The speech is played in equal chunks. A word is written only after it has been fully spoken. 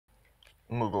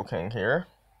Moogle King here,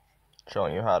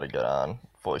 showing you how to get on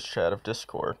voice chat of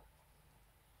Discord.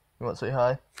 You want to say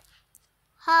hi?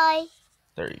 Hi.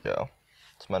 There you go.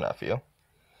 It's my nephew.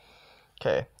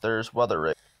 Okay, there's weather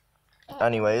rate.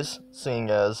 Anyways, seeing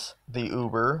as the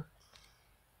Uber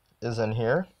is in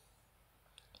here,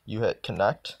 you hit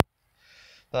connect.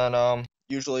 Then,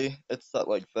 usually it's set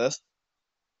like this,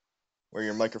 where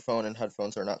your microphone and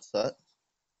headphones are not set.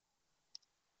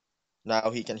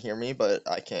 Now he can hear me, but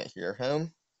I can't hear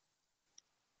him.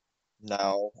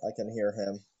 Now I can hear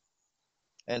him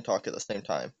and talk at the same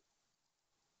time.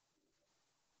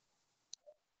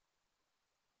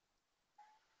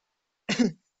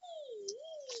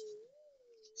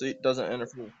 See, it doesn't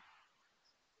interfere.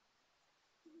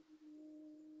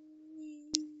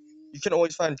 You can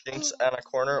always find Jinx at a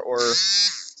corner or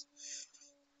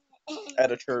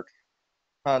at a church.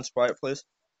 Hans, quiet, please.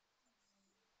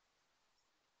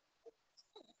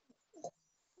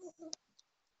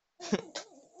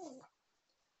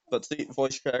 But see,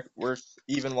 voice chat works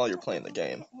even while you're playing the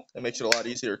game. It makes it a lot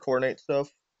easier to coordinate stuff.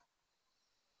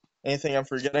 Anything I'm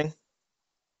forgetting?